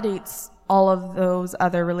validates all of those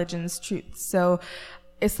other religions' truths. So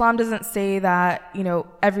Islam doesn't say that,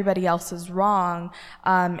 everybody else is wrong.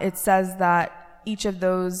 It says that each of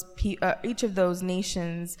those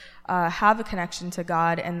nations have a connection to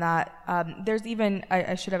God, and that there's even,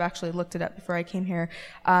 I should have actually looked it up before I came here.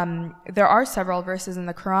 There are several verses in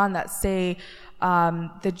the Quran that say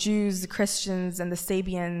the Jews, the Christians, and the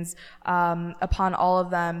Sabians, upon all of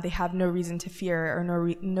them, they have no reason to fear or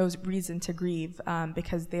no reason to grieve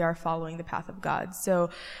because they are following the path of God. So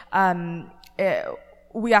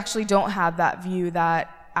we actually don't have that view that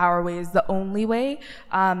our way is the only way.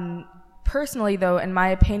 Personally, though, in my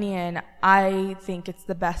opinion, I think it's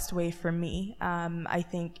the best way for me. I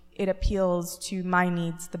think it appeals to my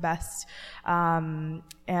needs the best, and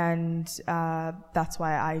that's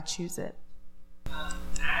why I choose it. As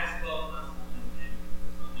both Muslim and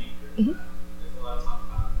Muslim, there's a lot of talk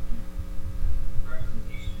about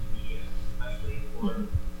representation in media, especially for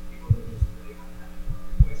people who just really haven't had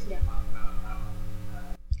a voice to talk about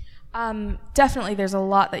how. Definitely, there's a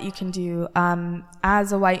lot that you can do.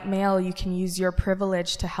 As a white male, you can use your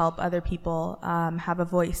privilege to help other people have a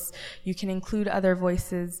voice. You can include other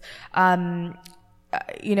voices.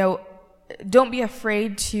 Don't be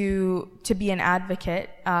afraid to be an advocate.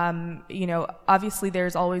 Obviously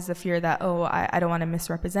there's always the fear that, I don't want to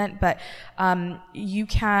misrepresent, but you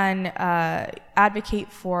can advocate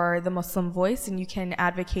for the Muslim voice, and you can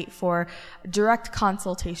advocate for direct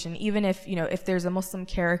consultation. Even if there's a Muslim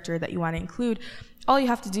character that you want to include, all you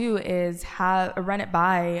have to do is run it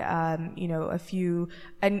by, a few,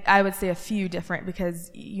 and I would say a few different, because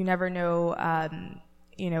you never know,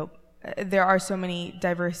 there are so many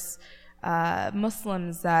diverse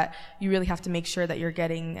Muslims that you really have to make sure that you're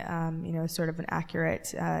getting, sort of an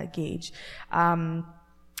accurate gauge.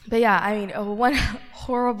 But yeah, one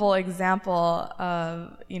horrible example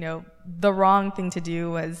of, the wrong thing to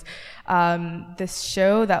do was this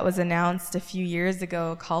show that was announced a few years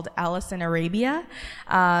ago called Alice in Arabia.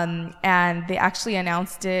 And they actually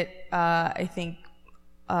announced it, I think,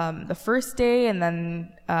 the first day, and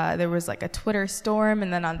then there was like a Twitter storm,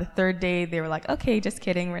 and then on the third day they were like, okay, just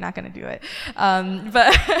kidding, we're not going to do it.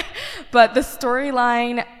 But the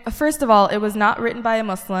storyline, first of all, it was not written by a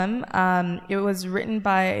Muslim. It was written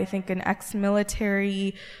by, I think, an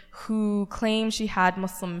ex-military who claimed she had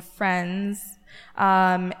Muslim friends,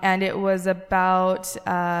 and it was about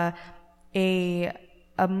a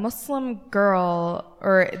Muslim girl,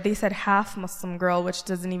 or they said half Muslim girl, which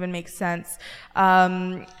doesn't even make sense,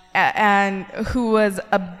 and who was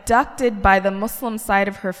abducted by the Muslim side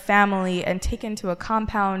of her family and taken to a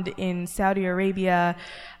compound in Saudi Arabia.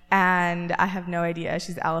 And I have no idea.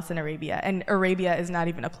 She's Alice in Arabia, and Arabia is not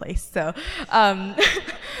even a place. So,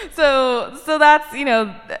 so that's,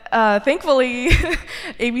 thankfully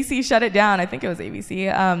ABC shut it down. I think it was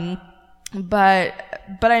ABC. But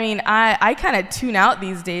I kind of tune out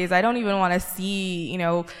these days. I don't even want to see,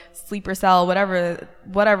 Sleeper Cell,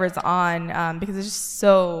 whatever's on, because it's just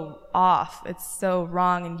so off. It's so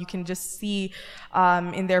wrong. And you can just see,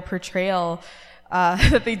 in their portrayal,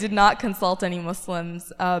 that they did not consult any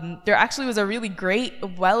Muslims. There actually was a really great,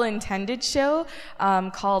 well-intended show,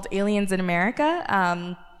 called Aliens in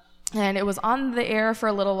America. And it was on the air for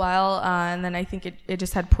a little while, and then I think it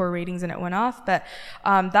just had poor ratings and it went off. But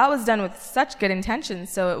that was done with such good intentions.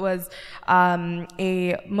 So it was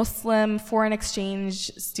a Muslim foreign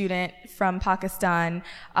exchange student from Pakistan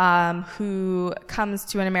who comes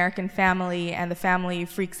to an American family, and the family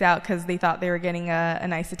freaks out because they thought they were getting a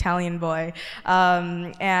nice Italian boy. But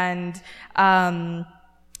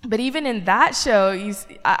even in that show,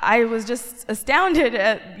 I was just astounded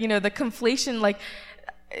at, the conflation,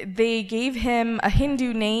 they gave him a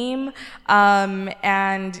Hindu name,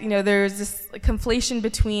 and there's this conflation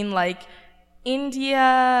between like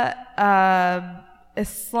India,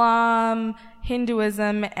 Islam,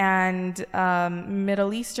 Hinduism, and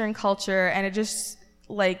Middle Eastern culture, and it just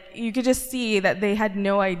you could just see that they had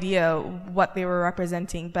no idea what they were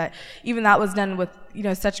representing. But even that was done with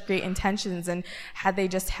such great intentions, and had they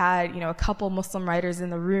just had a couple Muslim writers in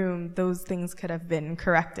the room, those things could have been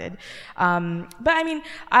corrected. But I mean,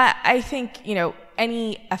 I think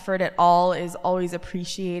any effort at all is always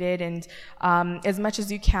appreciated, and as much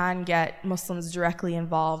as you can get Muslims directly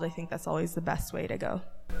involved, I think that's always the best way to go.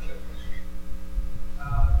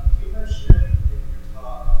 You mentioned in your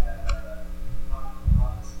talk that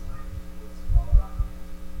Muhammad's life was all around him.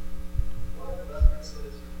 What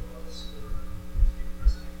references or books or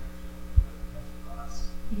history person can us?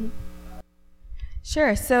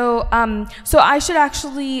 Sure. So I should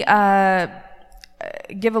actually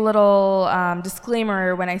give a little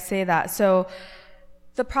disclaimer when I say that. So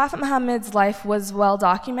the Prophet Muhammad's life was well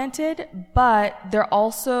documented, but there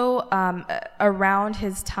also, around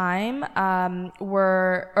his time,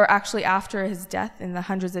 or actually after his death, in the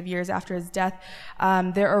hundreds of years after his death,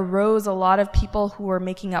 there arose a lot of people who were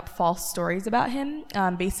making up false stories about him,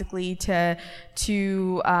 basically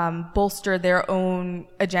to bolster their own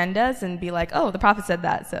agendas and be like, oh, the Prophet said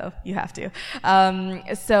that, so you have to.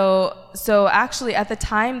 So actually, at the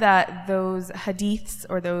time that those hadiths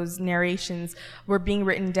or those narrations were being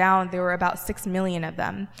written down, there were about 6 million of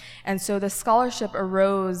them. And so the scholarship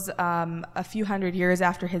arose a few hundred years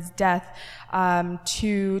after his death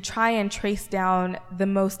to try and trace down the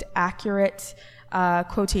most accurate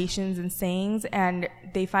quotations and sayings, and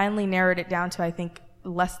they finally narrowed it down to, I think,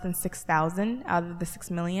 less than 6,000 out of the 6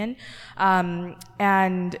 million.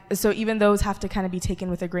 And so even those have to kind of be taken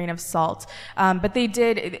with a grain of salt. But they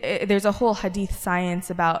did, there's a whole hadith science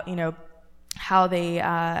about, how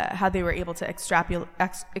they were able to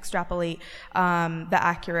extrapolate the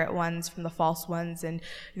accurate ones from the false ones, and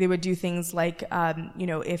they would do things like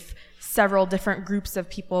if several different groups of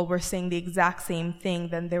people were saying the exact same thing,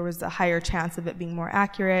 then there was a higher chance of it being more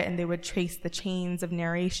accurate, and they would trace the chains of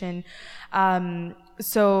narration.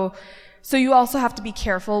 So you also have to be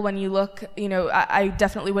careful when you look, I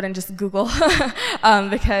definitely wouldn't just Google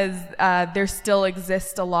because there still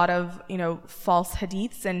exist a lot of, false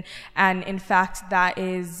hadiths. And in fact, that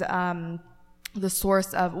is the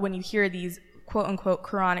source of when you hear these quote-unquote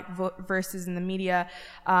Quranic verses in the media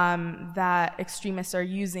that extremists are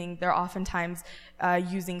using, they're oftentimes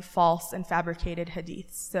using false and fabricated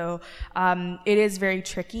hadiths. So it is very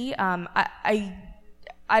tricky.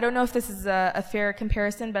 I don't know if this is a fair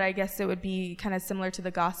comparison, but I guess it would be kind of similar to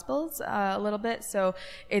the Gospels a little bit. So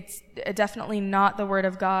it's definitely not the Word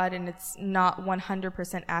of God, and it's not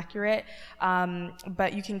 100% accurate,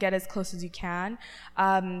 but you can get as close as you can.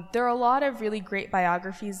 There are a lot of really great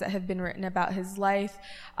biographies that have been written about his life.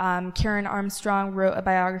 Karen Armstrong wrote a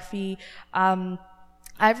biography.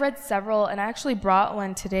 I've read several, and I actually brought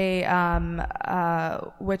one today,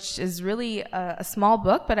 which is really a small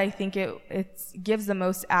book, but I think it gives the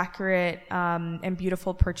most accurate and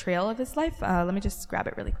beautiful portrayal of his life. Let me just grab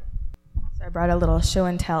it really quick. So I brought a little show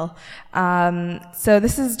and tell. So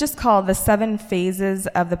this is just called The 7 Phases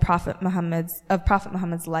of Prophet Muhammad's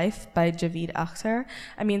Life by Javed Akhtar.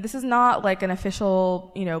 I mean, this is not like an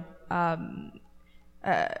official,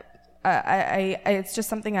 it's just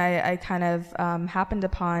something I kind of happened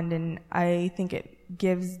upon, and I think it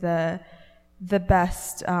gives the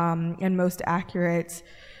best and most accurate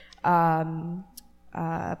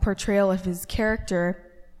portrayal of his character.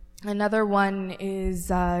 Another one is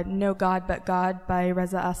No God But God by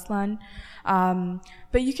Reza Aslan.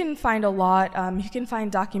 But you can find a lot. You can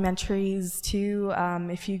find documentaries too.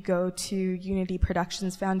 If you go to Unity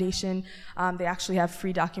Productions Foundation, they actually have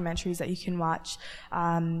free documentaries that you can watch.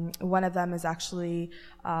 One of them is actually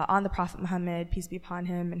on the Prophet Muhammad, peace be upon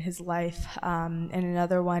him, and his life. And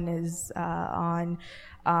another one is on,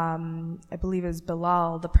 I believe, is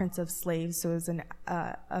Bilal, the Prince of Slaves. So it was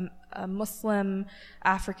a Muslim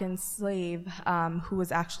African slave who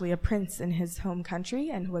was actually a prince in his home country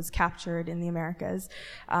and was captured in the Americas.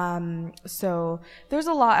 So there's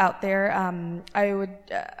a lot out there. I would,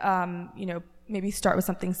 maybe start with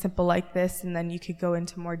something simple like this, and then you could go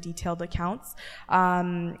into more detailed accounts.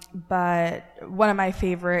 But one of my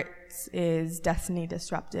favorites is Destiny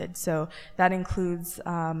Disrupted. So that includes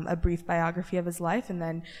a brief biography of his life, and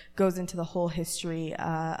then goes into the whole history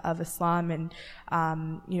of Islam and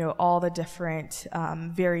all the different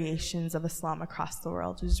variations of Islam across the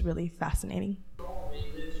world, which is really fascinating. All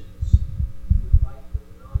religions would like the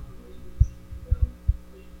non-believers to become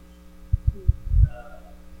believers.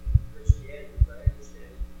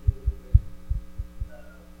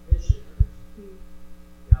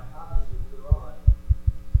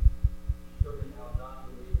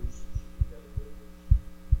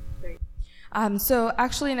 So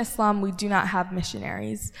actually in Islam, we do not have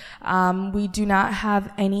missionaries. We do not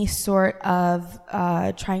have any sort of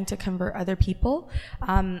trying to convert other people.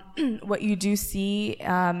 What you do see,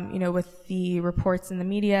 with the reports in the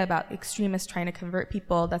media about extremists trying to convert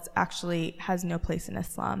people, that's actually has no place in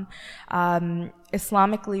Islam.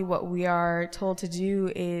 Islamically, what we are told to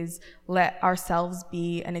do is let ourselves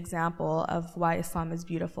be an example of why Islam is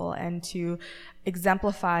beautiful, and to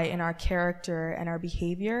exemplify in our character and our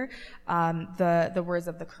behavior the words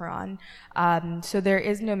of the Quran. So there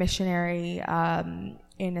is no missionary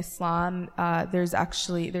in Islam.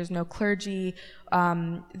 There's no clergy.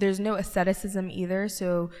 There's no asceticism either.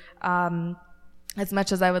 So as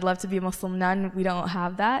much as I would love to be a Muslim nun, we don't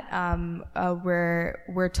have that.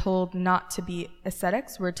 We're told not to be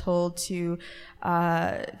ascetics. We're told to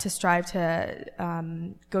strive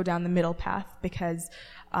to go down the middle path, because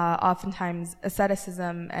oftentimes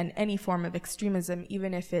asceticism and any form of extremism,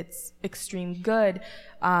 even if it's extreme good,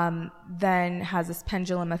 then has this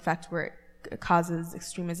pendulum effect where it causes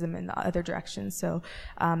extremism in the other direction. So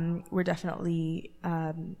we're definitely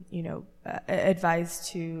advised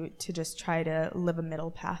to just try to live a middle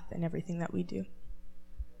path in everything that we do.